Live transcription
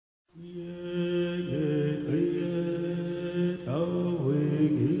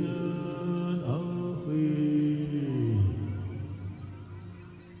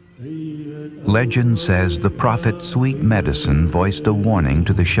Legend says the prophet Sweet Medicine voiced a warning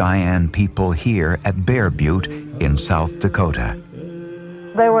to the Cheyenne people here at Bear Butte in South Dakota.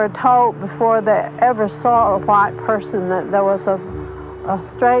 They were told before they ever saw a white person that there was a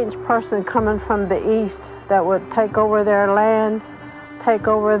strange person coming from the east that would take over their lands, take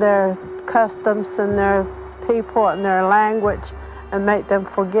over their customs and their people and their language, and make them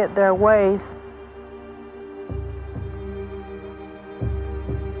forget their ways.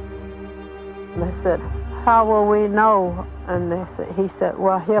 They said, "How will we know?" And he said,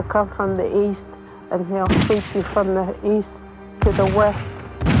 "Well, he'll come from the east, and he'll sweep you from the east to the west,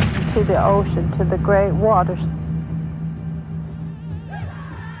 to the ocean, to the great waters."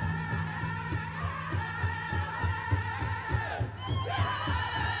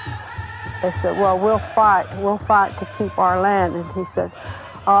 They said, "Well, we'll fight to keep our land." And he said,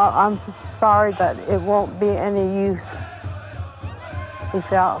 "I'm sorry, but it won't be any use." He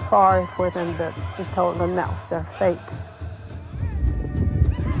felt sorry for them, but he told them that was their fate.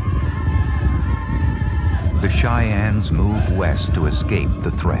 The Cheyennes move west to escape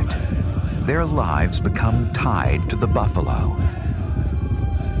the threat. Their lives become tied to the buffalo.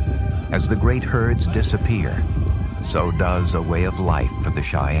 As the great herds disappear, so does a way of life for the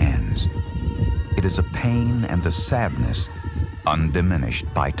Cheyennes. It is a pain and a sadness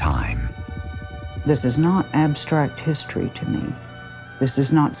undiminished by time. This is not abstract history to me. This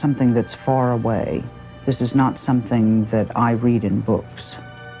is not something that's far away. This is not something that I read in books.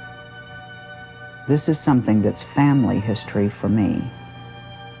 This is something that's family history for me.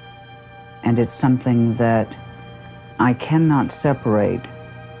 And it's something that I cannot separate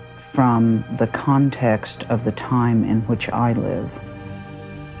from the context of the time in which I live.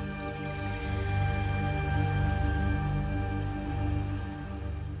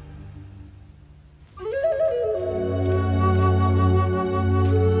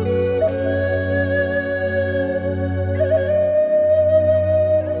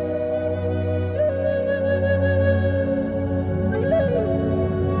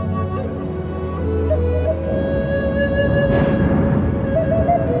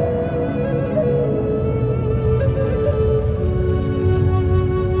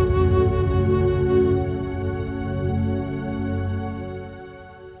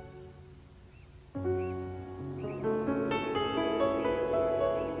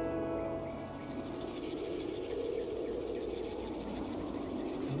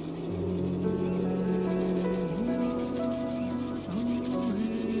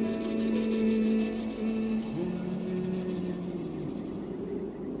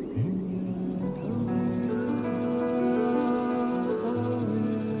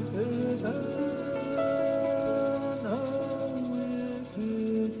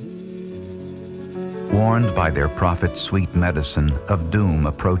 Warned by their prophet Sweet Medicine of doom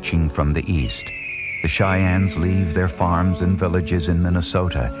approaching from the east, the Cheyennes leave their farms and villages in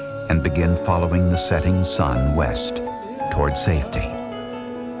Minnesota and begin following the setting sun west toward safety.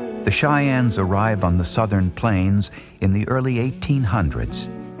 The Cheyennes arrive on the southern plains in the early 1800s.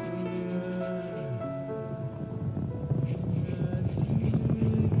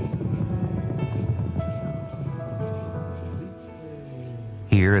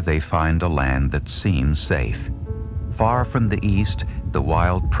 Here they find a land that seems safe. Far from the east, the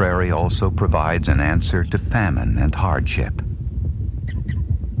wild prairie also provides an answer to famine and hardship.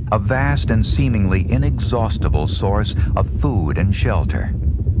 A vast and seemingly inexhaustible source of food and shelter.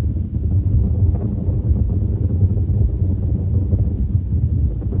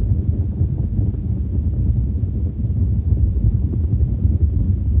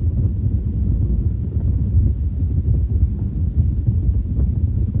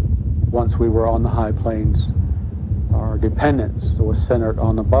 Once we were on the high plains, our dependence was centered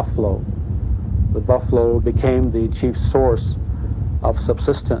on the buffalo. The buffalo became the chief source of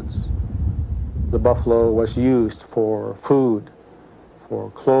subsistence. The buffalo was used for food, for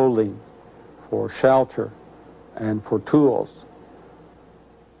clothing, for shelter, and for tools.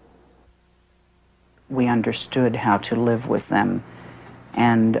 We understood how to live with them,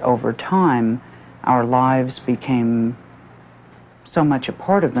 and over time, our lives became so much a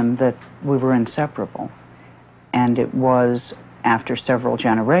part of them that we were inseparable. And it was, after several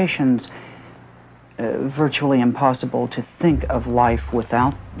generations, virtually impossible to think of life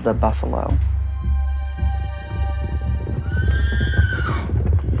without the buffalo.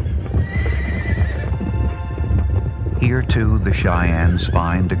 Here too the Cheyennes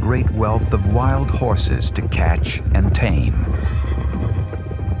find a great wealth of wild horses to catch and tame.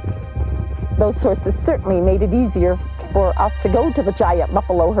 Those horses certainly made it easier for us to go to the giant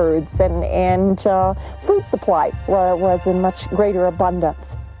buffalo herds, and food supply was in much greater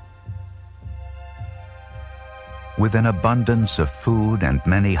abundance. With an abundance of food and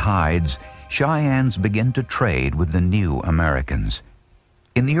many hides, Cheyennes begin to trade with the new Americans.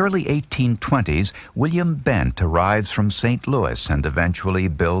 In the early 1820s, William Bent arrives from St. Louis and eventually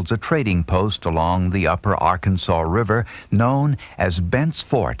builds a trading post along the upper Arkansas River known as Bent's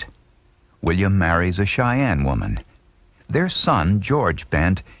Fort. William marries a Cheyenne woman. Their son, George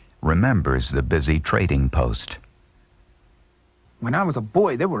Bent, remembers the busy trading post. When I was a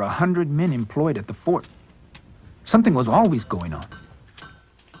boy, there were 100 men employed at the fort. Something was always going on.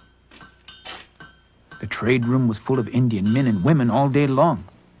 The trade room was full of Indian men and women all day long.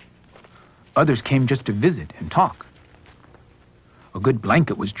 Others came just to visit and talk. A good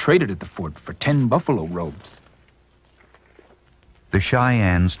blanket was traded at the fort for 10 buffalo robes. The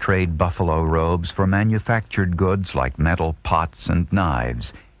Cheyennes trade buffalo robes for manufactured goods like metal pots and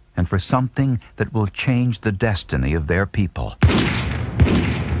knives, and for something that will change the destiny of their people: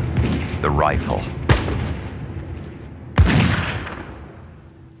 the rifle.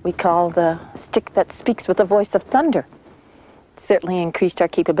 We call the stick that speaks with the voice of thunder. It certainly increased our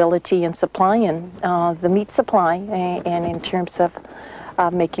capability in supplying the meat supply and in terms of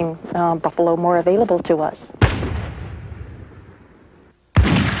making buffalo more available to us.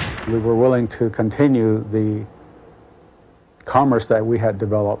 We were willing to continue the commerce that we had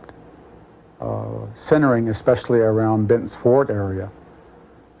developed, centering especially around Bent's Fort area.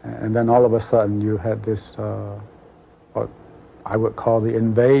 And then all of a sudden you had this, what I would call the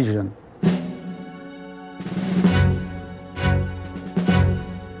invasion.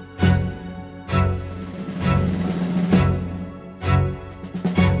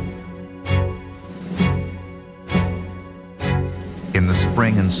 In the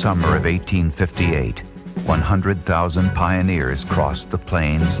spring and summer of 1858, 100,000 pioneers crossed the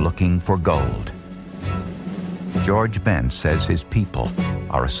plains looking for gold. George Bent says his people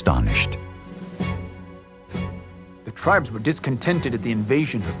are astonished. The tribes were discontented at the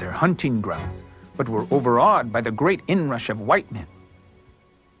invasion of their hunting grounds, but were overawed by the great inrush of white men.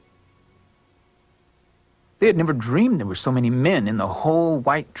 They had never dreamed there were so many men in the whole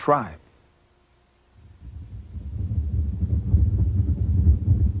white tribe.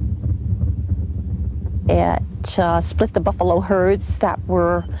 It split the buffalo herds that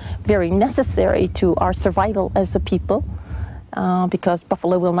were very necessary to our survival as a people, because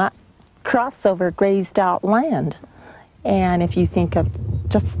buffalo will not cross over grazed out land. And if you think of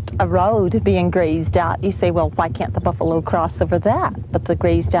just a road being grazed out, you say, well, why can't the buffalo cross over that? But the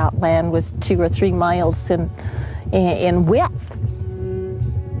grazed out land was 2 or 3 miles in width.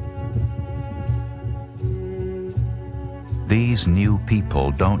 These new people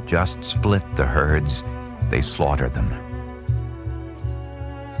don't just split the herds, they slaughter them.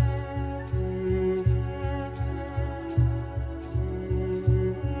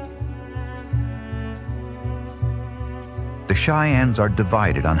 The Cheyennes are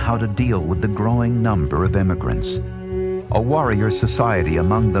divided on how to deal with the growing number of immigrants. A warrior society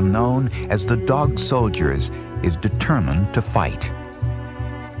among them known as the Dog Soldiers is determined to fight.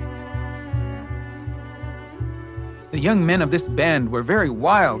 The young men of this band were very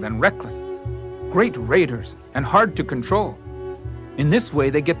wild and reckless, great raiders and hard to control. In this way,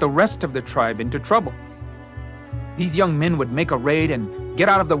 they get the rest of the tribe into trouble. These young men would make a raid and get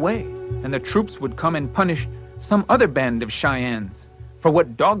out of the way, and the troops would come and punish some other band of Cheyennes for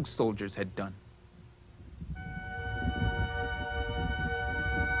what Dog Soldiers had done.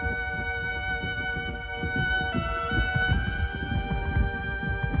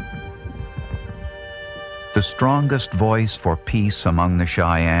 The strongest voice for peace among the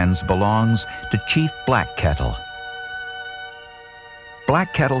Cheyennes belongs to Chief Black Kettle.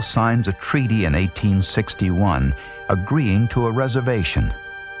 Black Kettle signs a treaty in 1861 agreeing to a reservation,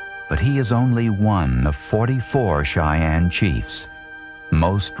 but he is only one of 44 Cheyenne chiefs.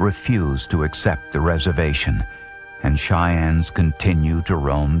 Most refuse to accept the reservation, and Cheyennes continue to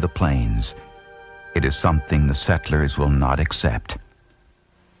roam the plains. It is something the settlers will not accept.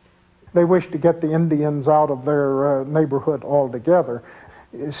 They wish to get the Indians out of their neighborhood altogether,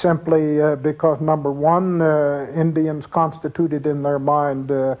 simply because, number one, Indians constituted in their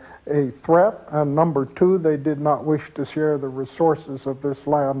mind a threat, and number two, they did not wish to share the resources of this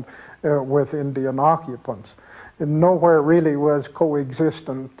land with Indian occupants. And nowhere really was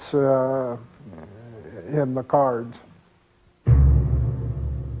coexistence in the cards.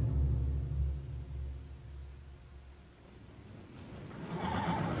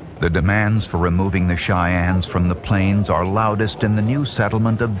 The demands for removing the Cheyennes from the plains are loudest in the new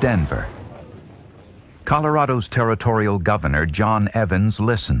settlement of Denver. Colorado's territorial governor, John Evans,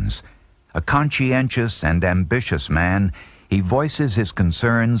 listens. A conscientious and ambitious man, he voices his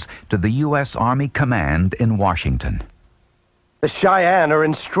concerns to the U.S. Army Command in Washington. The Cheyenne are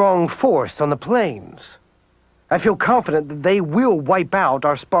in strong force on the plains. I feel confident that they will wipe out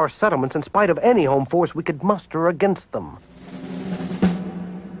our sparse settlements in spite of any home force we could muster against them.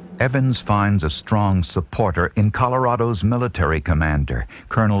 Evans finds a strong supporter in Colorado's military commander,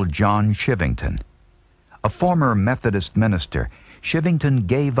 Colonel John Chivington. A former Methodist minister, Chivington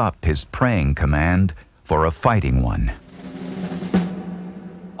gave up his praying command for a fighting one.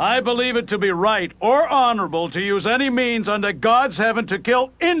 I believe it to be right or honorable to use any means under God's heaven to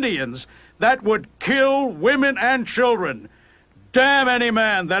kill Indians that would kill women and children. Damn any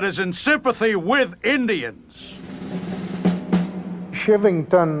man that is in sympathy with Indians.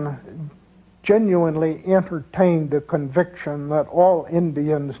 Chivington genuinely entertained the conviction that all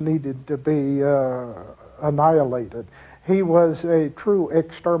Indians needed to be annihilated. He was a true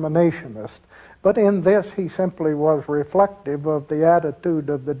exterminationist. But in this, he simply was reflective of the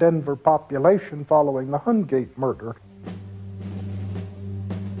attitude of the Denver population following the Hungate murder.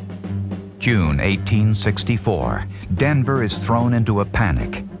 June 1864, Denver is thrown into a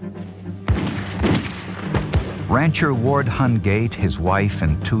panic. Rancher Ward Hungate, his wife,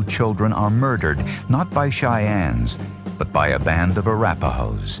 and 2 children are murdered, not by Cheyennes, but by a band of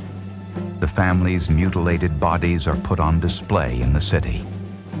Arapahoes. The family's mutilated bodies are put on display in the city.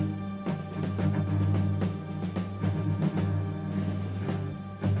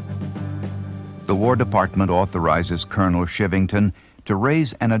 The War Department authorizes Colonel Chivington to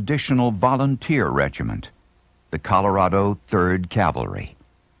raise an additional volunteer regiment, the Colorado 3rd Cavalry.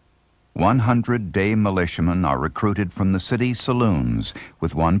 100 day militiamen are recruited from the city's saloons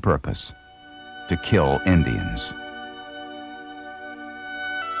with one purpose: to kill Indians.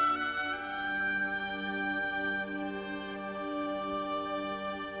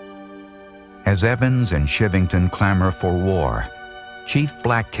 As Evans and Chivington clamor for war, Chief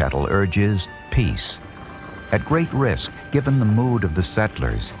Blackkettle urges peace. At great risk, given the mood of the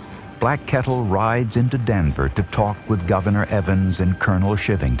settlers, Blackkettle rides into Denver to talk with Governor Evans and Colonel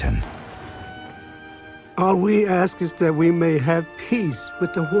Chivington. All we ask is that we may have peace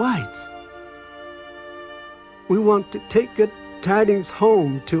with the whites. We want to take good tidings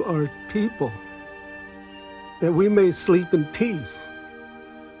home to our people, that we may sleep in peace.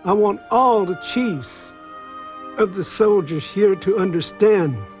 I want all the chiefs of the soldiers here to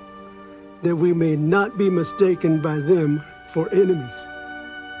understand that we may not be mistaken by them for enemies.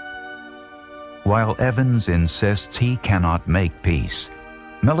 While Evans insists he cannot make peace,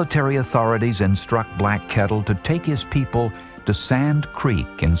 military authorities instruct Blackkettle to take his people to Sand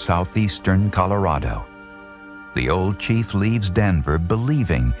Creek in southeastern Colorado. The old chief leaves Denver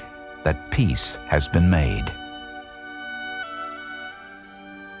believing that peace has been made.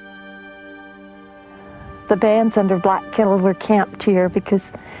 The bands under Blackkettle were camped here because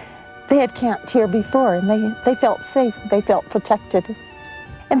they had camped here before, and they felt safe, they felt protected.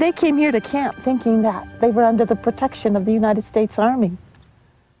 And they came here to camp thinking that they were under the protection of the United States Army.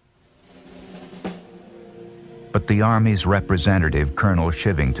 But the Army's representative, Colonel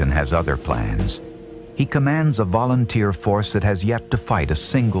Chivington, has other plans. He commands a volunteer force that has yet to fight a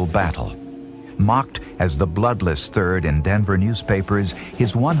single battle. Mocked as the bloodless Third in Denver newspapers,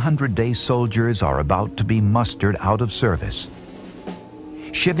 his 100-day soldiers are about to be mustered out of service.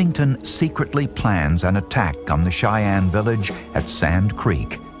 Chivington secretly plans an attack on the Cheyenne village at Sand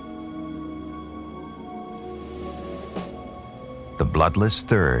Creek. The bloodless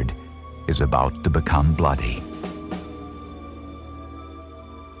Third is about to become bloody.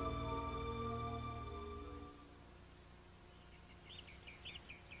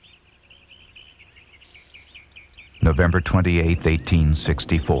 November 28,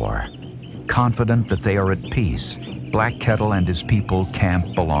 1864. Confident that they are at peace, Blackkettle and his people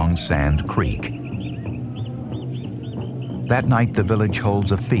camp along Sand Creek. That night, the village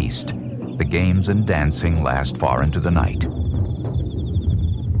holds a feast. The games and dancing last far into the night.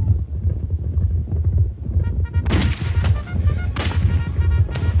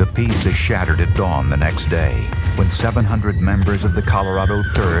 The peace is shattered at dawn the next day, when 700 members of the Colorado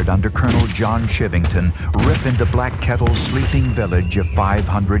 3rd under Colonel John Chivington rip into Blackkettle's sleeping village of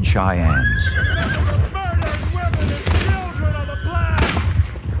 500 Cheyennes.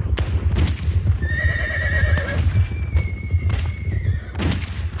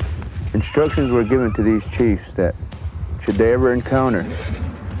 Instructions were given to these chiefs that should they ever encounter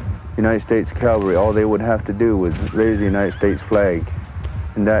United States cavalry, all they would have to do was raise the United States flag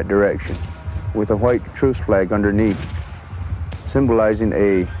in that direction with a white truce flag underneath, symbolizing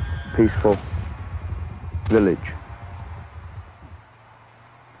a peaceful village.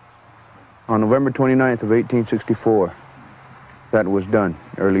 On November 29th of 1864, that was done,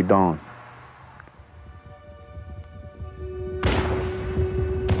 early dawn.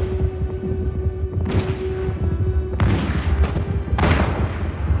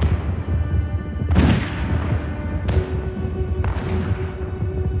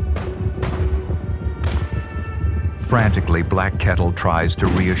 Frantically, Black Kettle tries to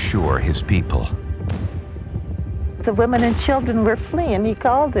reassure his people. The women and children were fleeing. He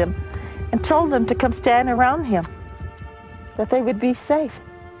called them and told them to come stand around him, that they would be safe.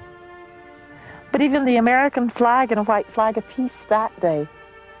 But even the American flag and a white flag of peace that day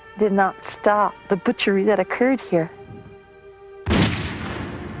did not stop the butchery that occurred here.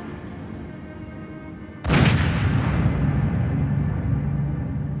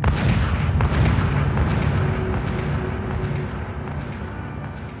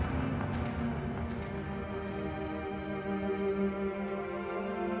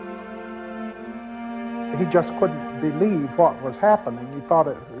 He just couldn't believe what was happening. He thought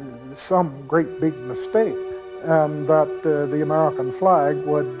it was some great big mistake, and that the American flag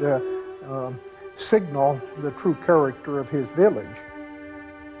would signal the true character of his village.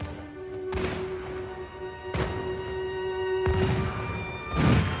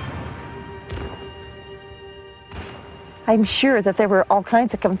 I'm sure that there were all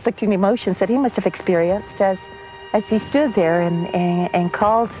kinds of conflicting emotions that he must have experienced as he stood there and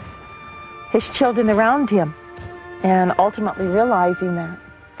called his children around him, and ultimately realizing that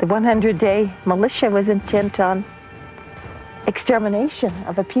the 100-day militia was intent on extermination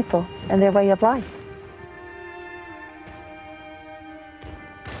of a people and their way of life.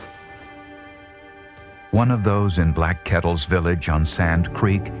 One of those in Black Kettle's village on Sand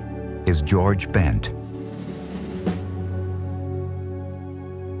Creek is George Bent.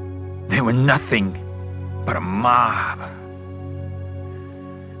 They were nothing but a mob.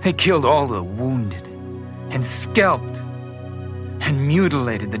 They killed all the wounded and scalped and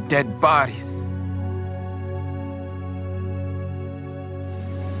mutilated the dead bodies.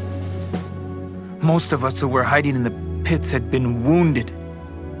 Most of us who were hiding in the pits had been wounded,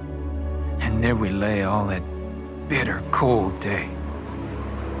 and there we lay all that bitter, cold day.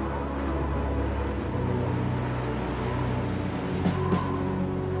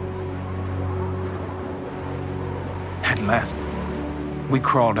 At last, we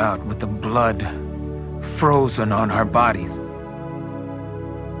crawled out with the blood frozen on our bodies.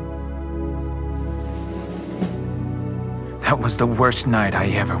 That was the worst night I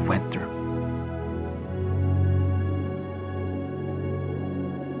ever went through.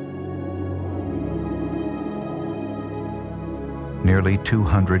 Nearly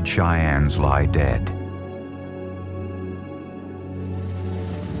 200 Cheyennes lie dead.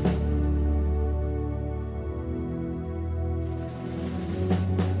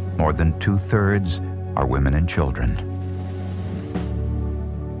 More than 2/3 are women and children.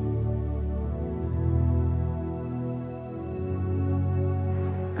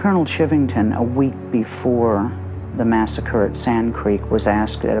 Colonel Chivington, a week before the massacre at Sand Creek, was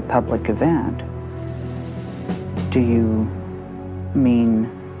asked at a public event, "Do you mean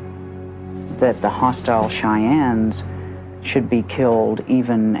that the hostile Cheyennes should be killed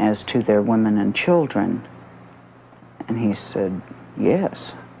even as to their women and children?" And he said,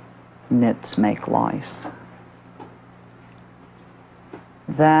 "Yes. Nits make lice."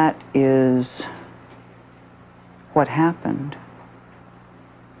 That is what happened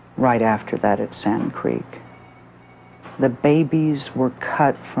right after that at Sand Creek. The babies were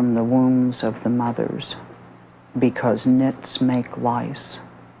cut from the wombs of the mothers because nits make lice.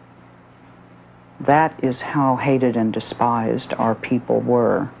 That is how hated and despised our people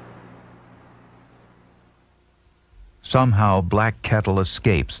were. Somehow, Black Kettle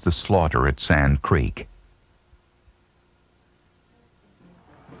escapes the slaughter at Sand Creek.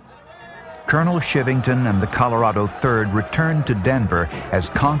 Colonel Chivington and the Colorado 3rd returned to Denver as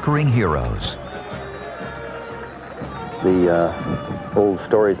conquering heroes. The old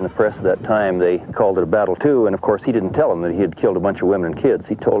stories in the press at that time, they called it a battle too, and of course he didn't tell them that he had killed a bunch of women and kids.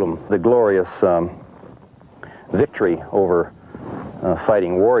 He told them the glorious victory over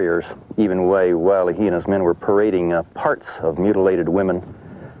fighting warriors, even while he and his men were parading parts of mutilated women,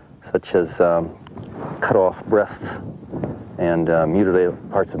 such as cut off breasts and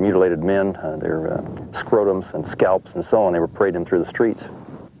parts of mutilated men, their scrotums and scalps and so on. They were parading through the streets.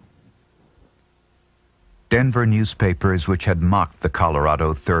 Denver newspapers, which had mocked the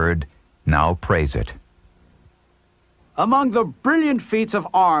Colorado 3rd, now praise it. Among the brilliant feats of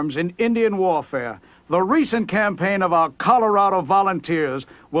arms in Indian warfare, the recent campaign of our Colorado volunteers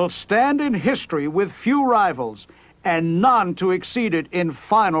will stand in history with few rivals and none to exceed it in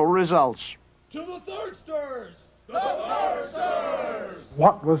final results. To the Thirdsters!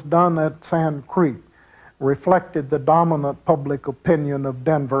 What was done at Sand Creek reflected the dominant public opinion of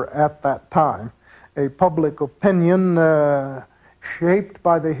Denver at that time, a public opinion shaped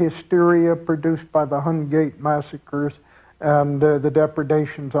by the hysteria produced by the Hungate massacres and the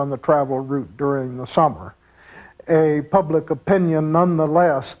depredations on the travel route during the summer. A public opinion,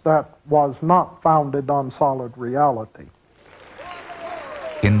 nonetheless, that was not founded on solid reality.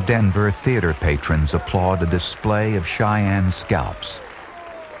 In Denver, theater patrons applaud a display of Cheyenne scalps.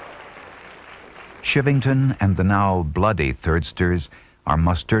 Shivington and the now bloody Thirdsters are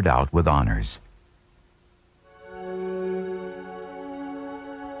mustered out with honors.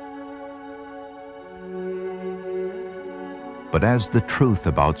 But as the truth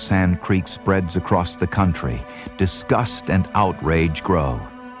about Sand Creek spreads across the country, disgust and outrage grow.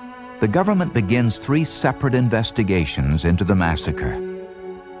 The government begins 3 separate investigations into the massacre.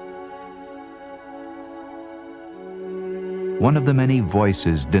 One of the many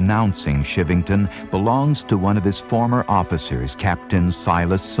voices denouncing Shivington belongs to one of his former officers, Captain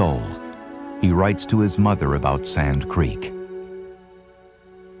Silas Soule. He writes to his mother about Sand Creek.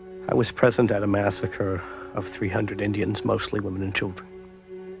 I was present at a massacre of 300 Indians, mostly women and children.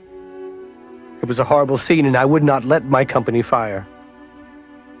 It was a horrible scene, and I would not let my company fire.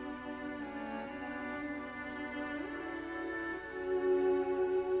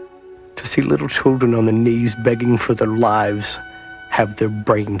 To see little children on their knees begging for their lives, have their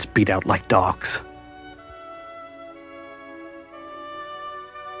brains beat out like dogs.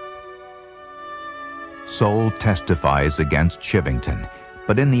 Soule testifies against Shivington,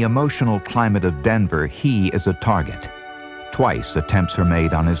 but in the emotional climate of Denver, he is a target. Twice attempts are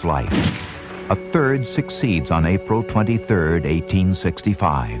made on his life. A third succeeds on April 23,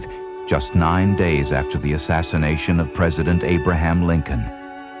 1865, just 9 days after the assassination of President Abraham Lincoln.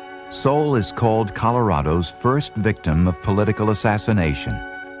 Soule is called Colorado's first victim of political assassination.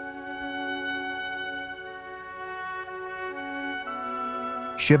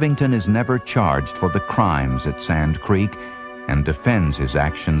 Shivington is never charged for the crimes at Sand Creek and defends his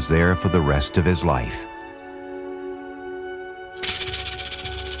actions there for the rest of his life.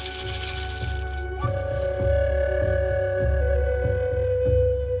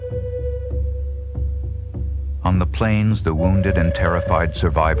 On the plains, the wounded and terrified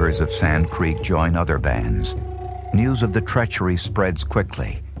survivors of Sand Creek join other bands. News of the treachery spreads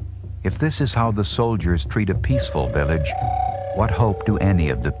quickly. If this is how the soldiers treat a peaceful village, what hope do any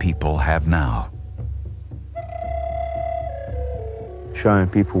of the people have now? Cheyenne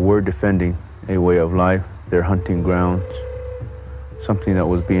people were defending a way of life, their hunting grounds, something that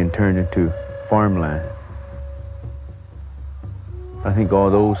was being turned into farmland. I think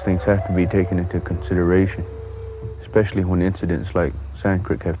all those things have to be taken into consideration, especially when incidents like Sand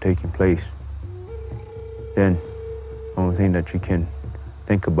Creek have taken place. Then, the only thing that you can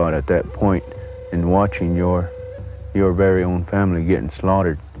think about at that point in watching your very own family getting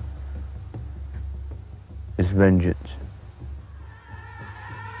slaughtered is vengeance.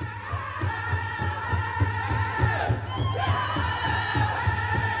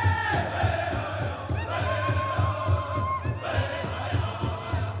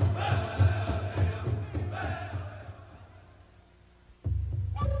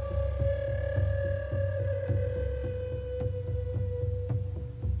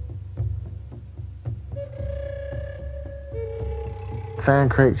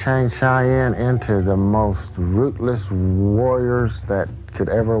 Sand Creek changed Cheyenne into the most ruthless warriors that could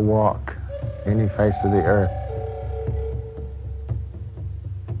ever walk any face of the earth.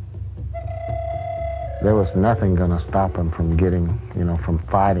 There was nothing going to stop them from getting, from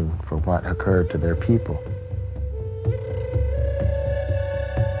fighting for what occurred to their people.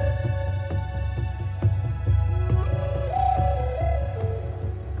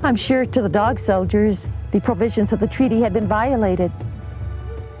 I'm sure to the dog soldiers, the provisions of the treaty had been violated.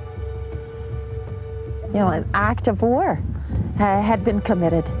 An act of war had been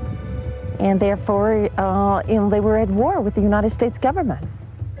committed, and therefore they were at war with the United States government.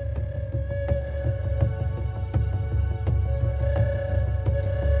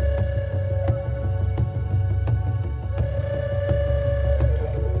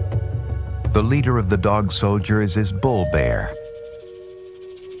 The leader of the dog soldiers is Bull Bear.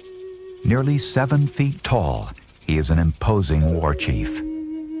 Nearly 7 feet tall, he is an imposing war chief.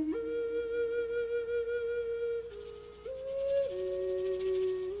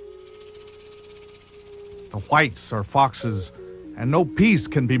 The whites are foxes, and no peace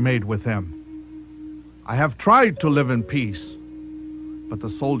can be made with them. I have tried to live in peace, but the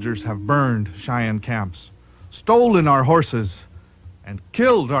soldiers have burned Cheyenne camps, stolen our horses, and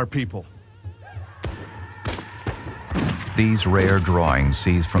killed our people. These rare drawings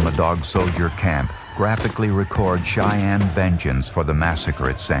seized from a Dog Soldier camp graphically record Cheyenne vengeance for the massacre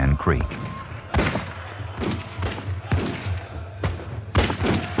at Sand Creek.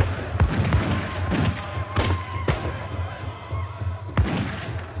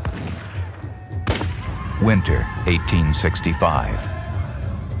 Winter, 1865.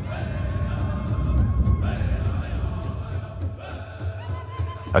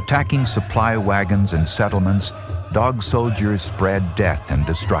 Attacking supply wagons and settlements, Dog Soldiers spread death and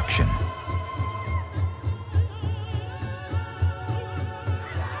destruction.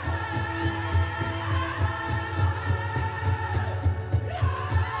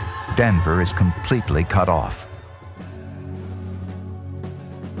 Denver is completely cut off.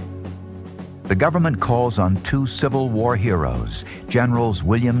 The government calls on two Civil War heroes, Generals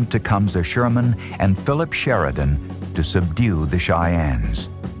William Tecumseh Sherman and Philip Sheridan, to subdue the Cheyennes.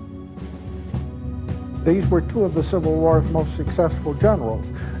 These were two of the Civil War's most successful generals,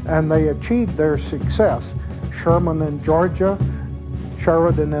 and they achieved their success, Sherman in Georgia,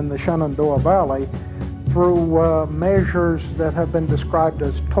 Sheridan in the Shenandoah Valley, through measures that have been described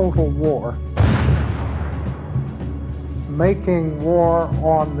as total war, making war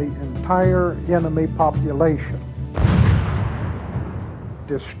on the entire enemy population,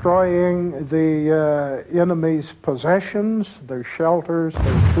 destroying the enemy's possessions, their shelters,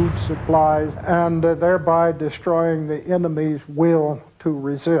 their food supplies, and thereby destroying the enemy's will to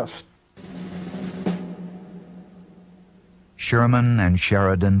resist. Sherman and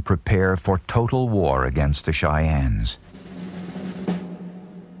Sheridan prepare for total war against the Cheyennes.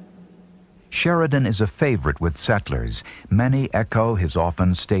 Sheridan is a favorite with settlers. Many echo his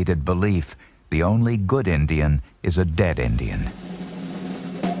often stated belief, the only good Indian is a dead Indian.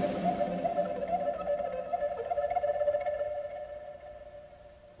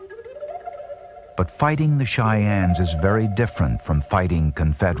 But fighting the Cheyennes is very different from fighting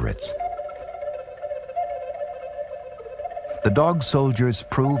Confederates. The Dog Soldiers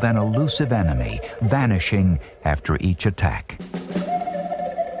prove an elusive enemy, vanishing after each attack.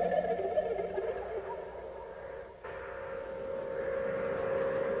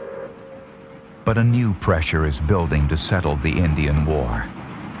 But a new pressure is building to settle the Indian War.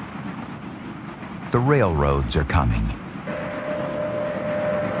 The railroads are coming.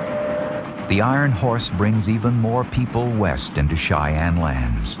 The Iron Horse brings even more people west into Cheyenne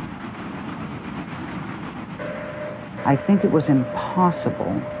lands. I think it was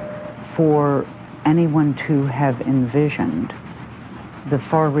impossible for anyone to have envisioned the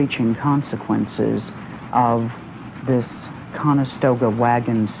far-reaching consequences of this Conestoga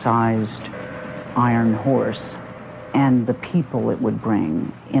wagon-sized Iron Horse and the people it would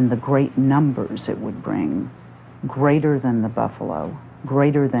bring in the great numbers it would bring, greater than the buffalo,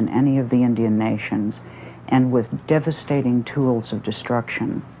 greater than any of the Indian nations, and with devastating tools of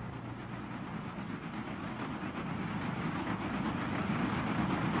destruction.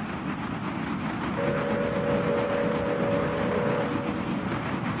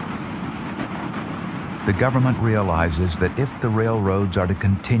 The government realizes that if the railroads are to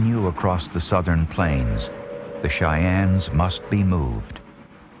continue across the southern plains, the Cheyennes must be moved.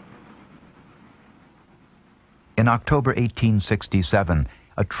 In October 1867,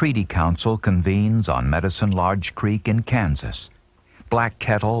 a treaty council convenes on Medicine Lodge Creek in Kansas. Black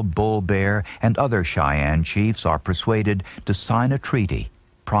Kettle, Bull Bear, and other Cheyenne chiefs are persuaded to sign a treaty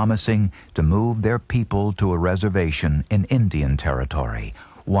promising to move their people to a reservation in Indian Territory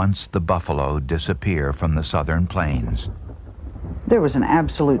once the buffalo disappear from the southern plains. There was an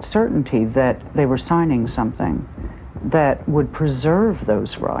absolute certainty that they were signing something that would preserve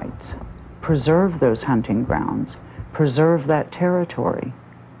those rights, preserve those hunting grounds, preserve that territory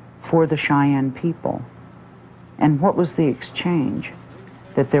for the Cheyenne people. And what was the exchange?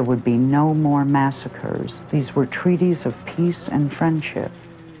 That there would be no more massacres. These were treaties of peace and friendship.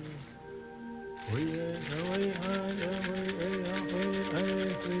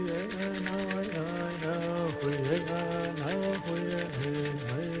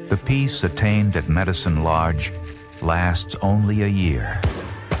 The peace attained at Medicine Lodge lasts only a year.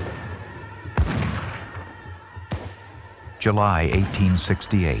 July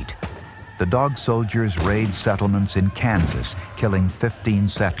 1868. The Dog Soldiers raid settlements in Kansas, killing 15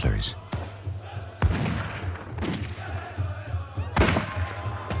 settlers.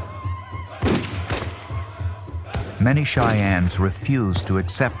 Many Cheyennes refuse to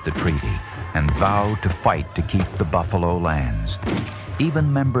accept the treaty and vow to fight to keep the buffalo lands.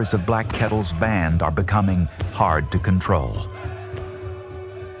 Even members of Black Kettle's band are becoming hard to control.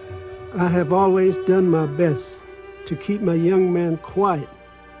 I have always done my best to keep my young man quiet,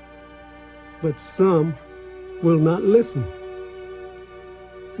 but some will not listen.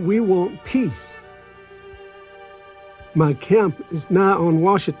 We want peace. My camp is now on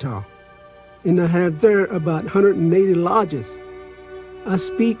Washita, and I have there about 180 lodges. I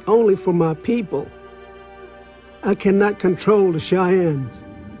speak only for my people. I cannot control the Cheyennes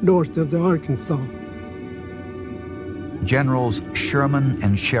north of the Arkansas. Generals Sherman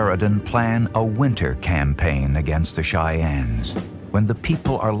and Sheridan plan a winter campaign against the Cheyennes when the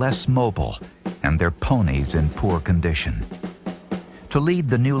people are less mobile and their ponies in poor condition. To lead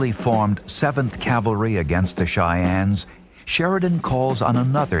the newly formed 7th Cavalry against the Cheyennes, Sheridan calls on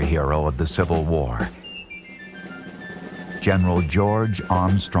another hero of the Civil War, General George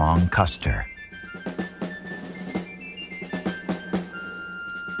Armstrong Custer.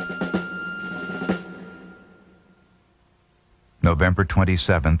 November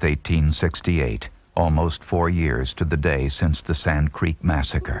 27, 1868, almost 4 years to the day since the Sand Creek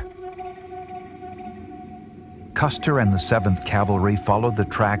Massacre. Custer and the 7th Cavalry followed the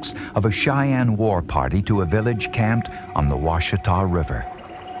tracks of a Cheyenne war party to a village camped on the Washita River.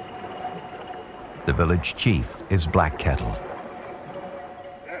 The village chief is Black Kettle.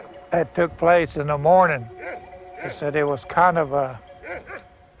 That took place in the morning. They said it was kind of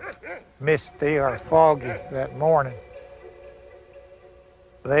misty or foggy that morning.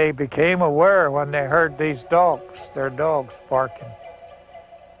 They became aware when they heard these dogs, their dogs barking.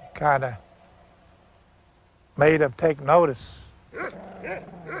 Kind of made them take notice.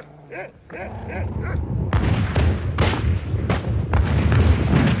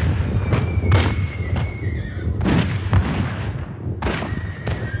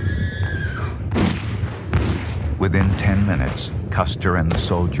 Within 10 minutes, Custer and the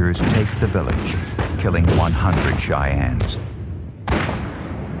soldiers take the village, killing 100 Cheyennes.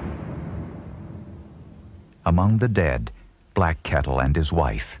 Among the dead, Black Kettle and his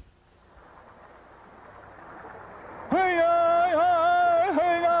wife.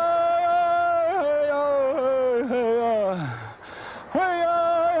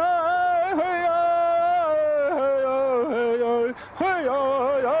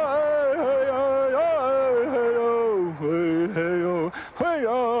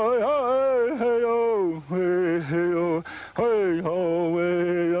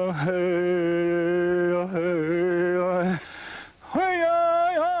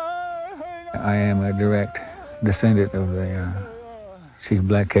 I am a direct descendant of the Chief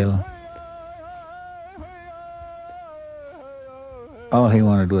Black Kettle. All he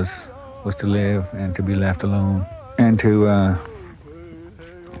wanted was to live and to be left alone and to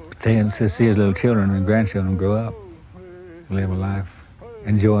see his little children and grandchildren grow up, live a life,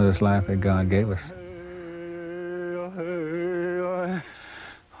 enjoy this life that God gave us.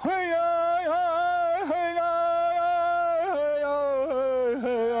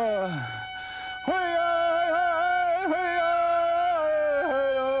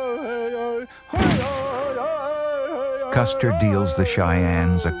 Custer deals the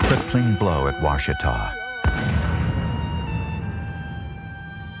Cheyennes a crippling blow at Washita.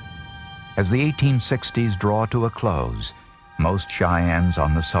 As the 1860s draw to a close, most Cheyennes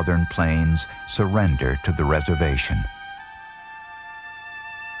on the southern plains surrender to the reservation.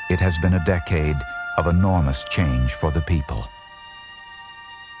 It has been a decade of enormous change for the people.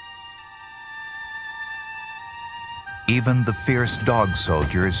 Even the fierce dog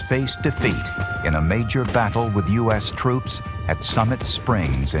soldiers face defeat in a major battle with U.S. troops at Summit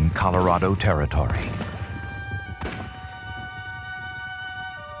Springs in Colorado Territory.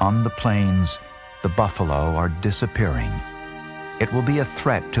 On the plains, the buffalo are disappearing. It will be a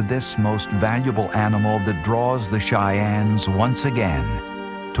threat to this most valuable animal that draws the Cheyennes once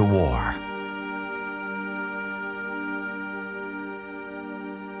again to war.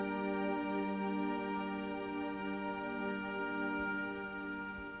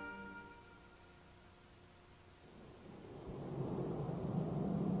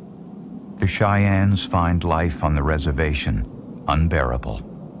 The Cheyennes find life on the reservation unbearable.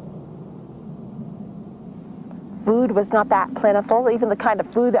 Food was not that plentiful. Even the kind of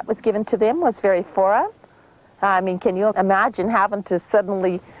food that was given to them was very foreign. I mean, can you imagine having to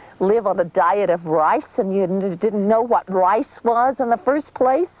suddenly live on a diet of rice and you didn't know what rice was in the first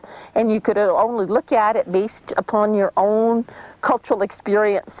place, and you could only look at it based upon your own cultural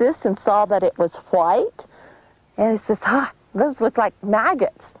experiences and saw that it was white? And it says, those look like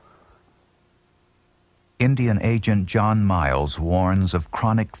maggots. Indian agent John Miles warns of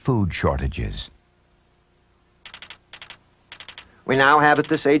chronic food shortages. We now have at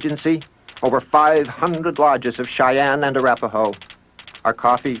this agency over 500 lodges of Cheyenne and Arapaho. Our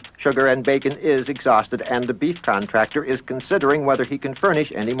coffee, sugar, and bacon is exhausted, and the beef contractor is considering whether he can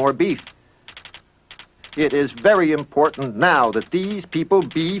furnish any more beef. It is very important now that these people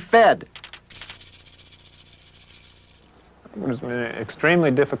be fed. It was an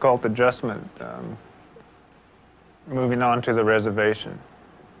extremely difficult adjustment moving on to the reservation.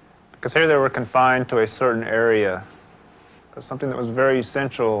 Because here they were confined to a certain area. Because something that was very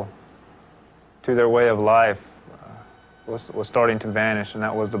essential to their way of life was starting to vanish, and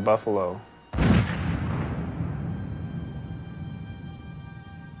that was the buffalo.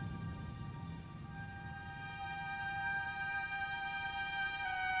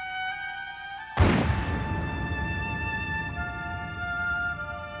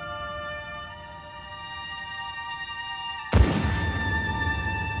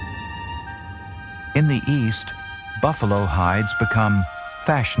 In the East, buffalo hides become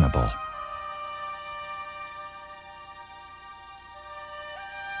fashionable.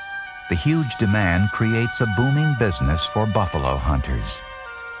 The huge demand creates a booming business for buffalo hunters.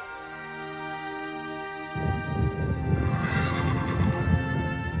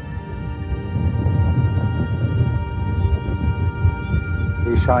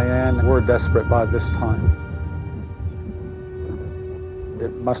 The Cheyenne were desperate by this time.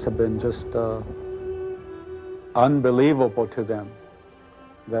 It must have been just unbelievable to them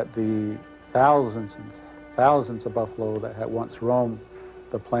that the thousands and thousands of buffalo that had once roamed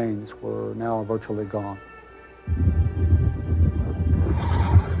the plains were now virtually gone.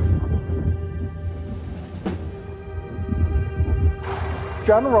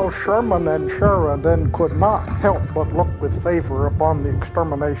 General Sherman and Sheridan could not help but look with favor upon the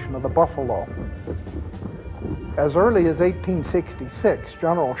extermination of the buffalo. As early as 1866,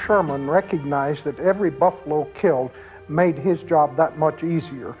 General Sherman recognized that every buffalo killed made his job that much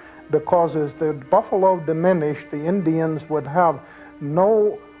easier, because as the buffalo diminished, the Indians would have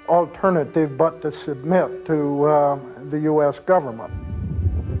no alternative but to submit to the U.S. government.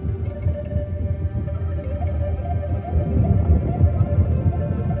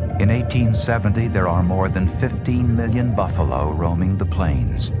 In 1870, there are more than 15 million buffalo roaming the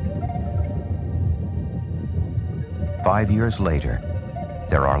plains. 5 years later,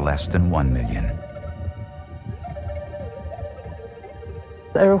 there are less than 1 million.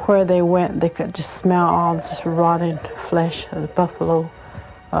 Everywhere they went, they could just smell all this rotting flesh of the buffalo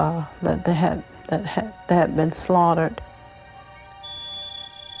that had been slaughtered.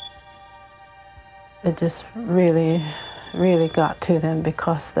 It just really got to them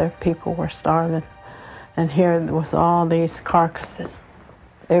because their people were starving. And here was all these carcasses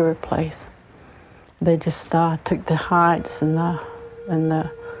every place. They just took the hides and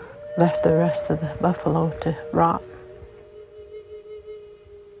left the rest of the buffalo to rot.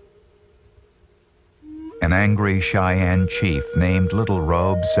 An angry Cheyenne chief named Little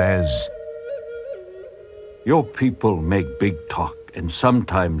Robe says, "Your people make big talk and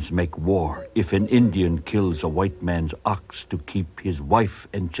sometimes make war if an Indian kills a white man's ox to keep his wife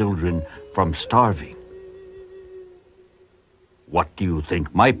and children from starving. What do you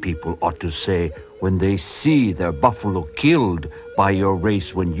think my people ought to say when they see their buffalo killed by your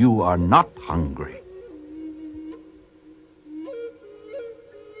race when you are not hungry?"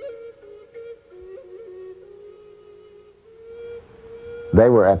 They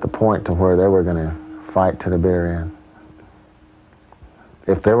were at the point to where they were going to fight to the bitter end.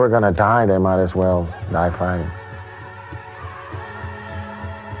 If they were going to die, they might as well die fighting.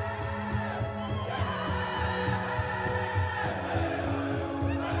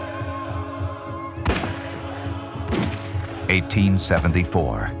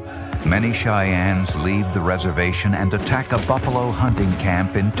 "1874. Many Cheyennes leave the reservation and attack a buffalo hunting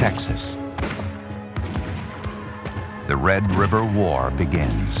camp in Texas. The Red River War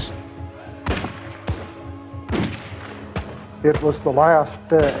begins. It was the last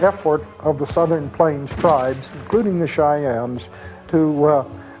effort of the Southern Plains tribes, including the Cheyennes, to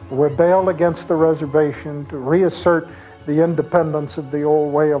rebel against the reservation, to reassert the independence of the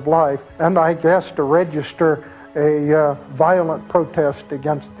old way of life, and I guess to register a violent protest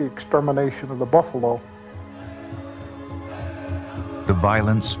against the extermination of the buffalo. The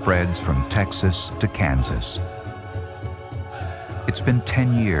violence spreads from Texas to Kansas. It's been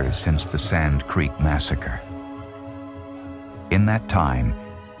 10 years since the Sand Creek Massacre. In that time,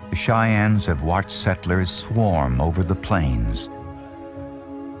 the Cheyennes have watched settlers swarm over the plains.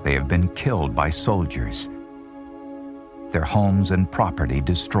 They have been killed by soldiers, their homes and property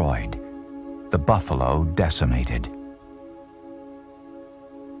destroyed, the buffalo decimated.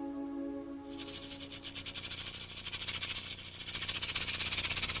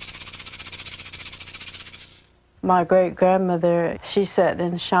 My great-grandmother, she said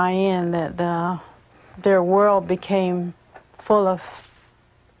in Cheyenne that their world became full of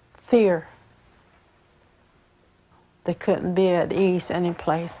fear They couldn't be at ease any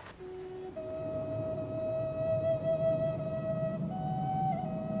place.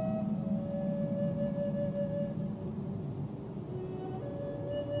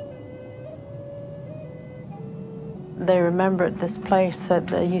 They remembered this place that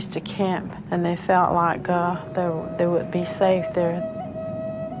they used to camp, and they felt like they would be safe there.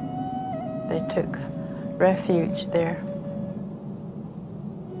 They took refuge there.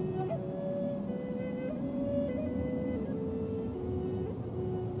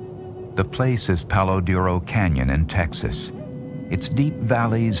 The place is Palo Duro Canyon in Texas. Its deep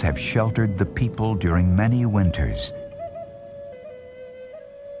valleys have sheltered the people during many winters.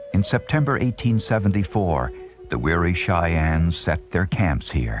 In September 1874, the weary Cheyennes set their camps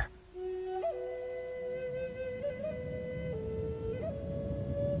here.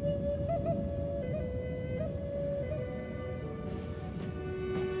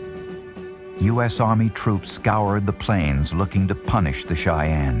 U.S. Army troops scoured the plains looking to punish the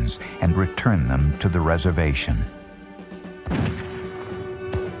Cheyennes and return them to the reservation.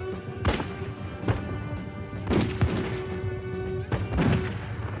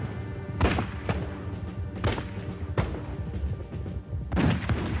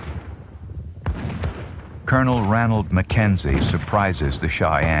 Colonel Ranald Mackenzie surprises the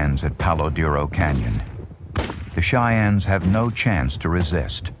Cheyennes at Palo Duro Canyon. The Cheyennes have no chance to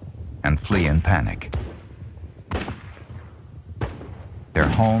resist and flee in panic. Their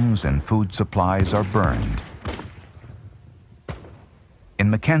homes and food supplies are burned. In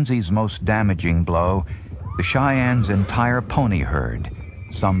Mackenzie's most damaging blow, the Cheyennes' entire pony herd,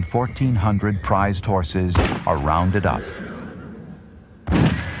 some 1,400 prized horses, are rounded up.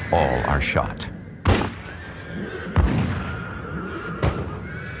 All are shot.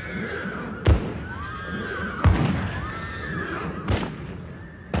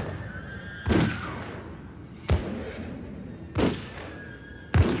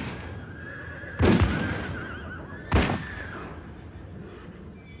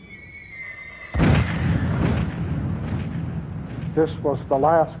 This was the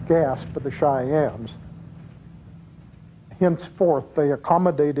last gasp of the Cheyennes. Henceforth, they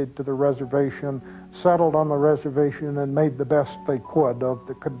accommodated to the reservation, settled on the reservation, and made the best they could of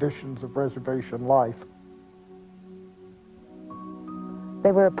the conditions of reservation life.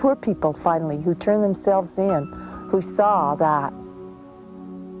 They were a poor people, finally, who turned themselves in, who saw that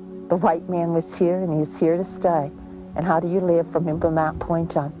the white man was here and he's here to stay. And how do you live from him from that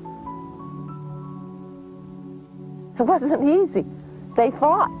point on? It wasn't easy. They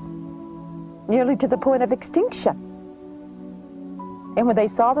fought, nearly to the point of extinction. And when they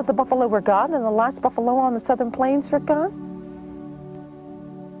saw that the buffalo were gone and the last buffalo on the southern plains were gone,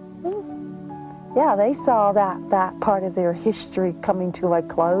 yeah, they saw that part of their history coming to a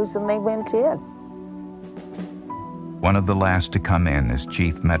close, and they went in. One of the last to come in is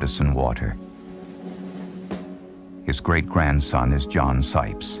Chief Medicine Water. His great-grandson is John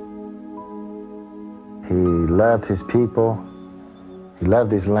Sipes. He loved his people, he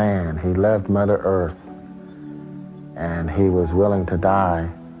loved his land, he loved Mother Earth, and he was willing to die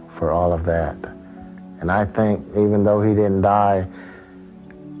for all of that. And I think even though he didn't die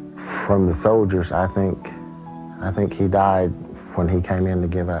from the soldiers, I think he died when he came in to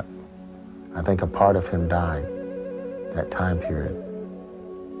give up. I think a part of him died that time period.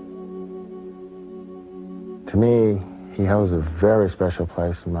 To me, he holds a very special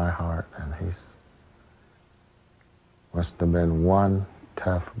place in my heart, and he's must have been one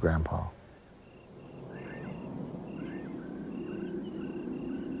tough grandpa.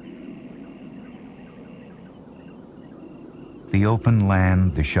 The open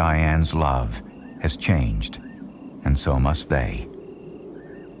land the Cheyennes love has changed, and so must they.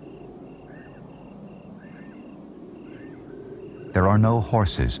 There are no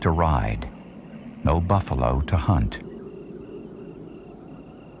horses to ride, no buffalo to hunt.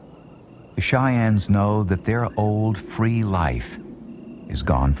 The Cheyennes know that their old free life is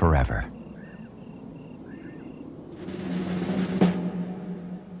gone forever.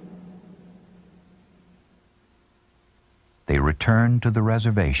 They return to the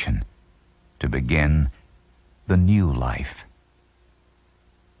reservation to begin the new life.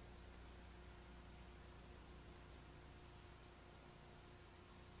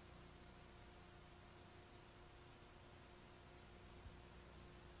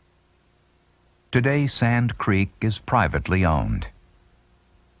 Today, Sand Creek is privately owned.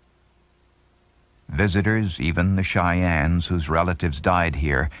 Visitors, even the Cheyennes whose relatives died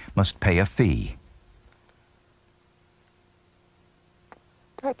here, must pay a fee.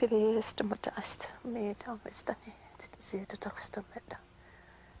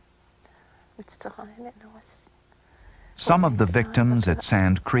 Some of the victims at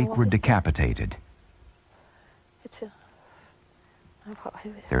Sand Creek were decapitated.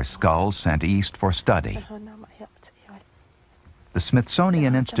 Their skulls sent east for study. The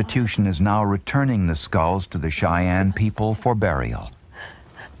Smithsonian Institution is now returning the skulls to the Cheyenne people for burial.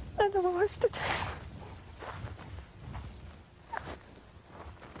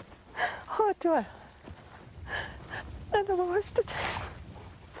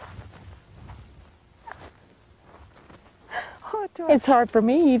 It's hard for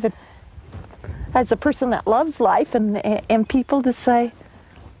me, even as a person that loves life and people, to say,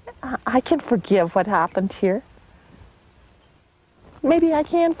 I can forgive what happened here. Maybe I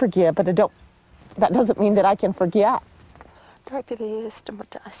can forgive, but that doesn't mean that I can forget.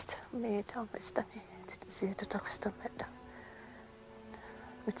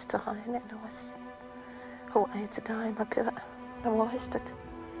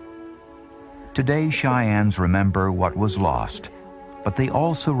 Today, Cheyennes remember what was lost, but they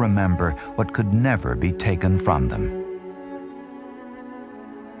also remember what could never be taken from them.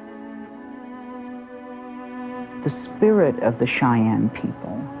 The spirit of the Cheyenne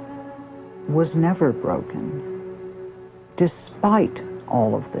people was never broken, despite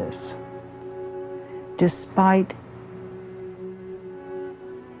all of this, despite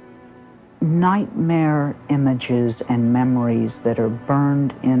nightmare images and memories that are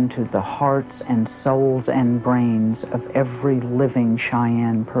burned into the hearts and souls and brains of every living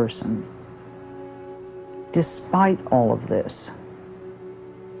Cheyenne person. Despite all of this,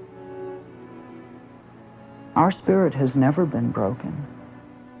 our spirit has never been broken.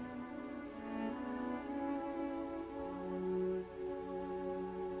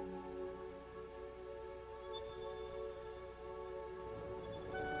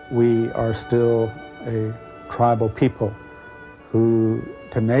 We are still a tribal people who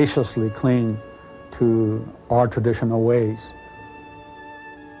tenaciously cling to our traditional ways.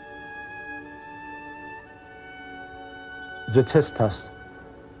 Zitistas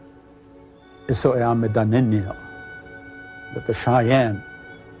iso eame daninio, that the Cheyenne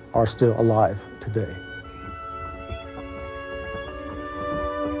are still alive today.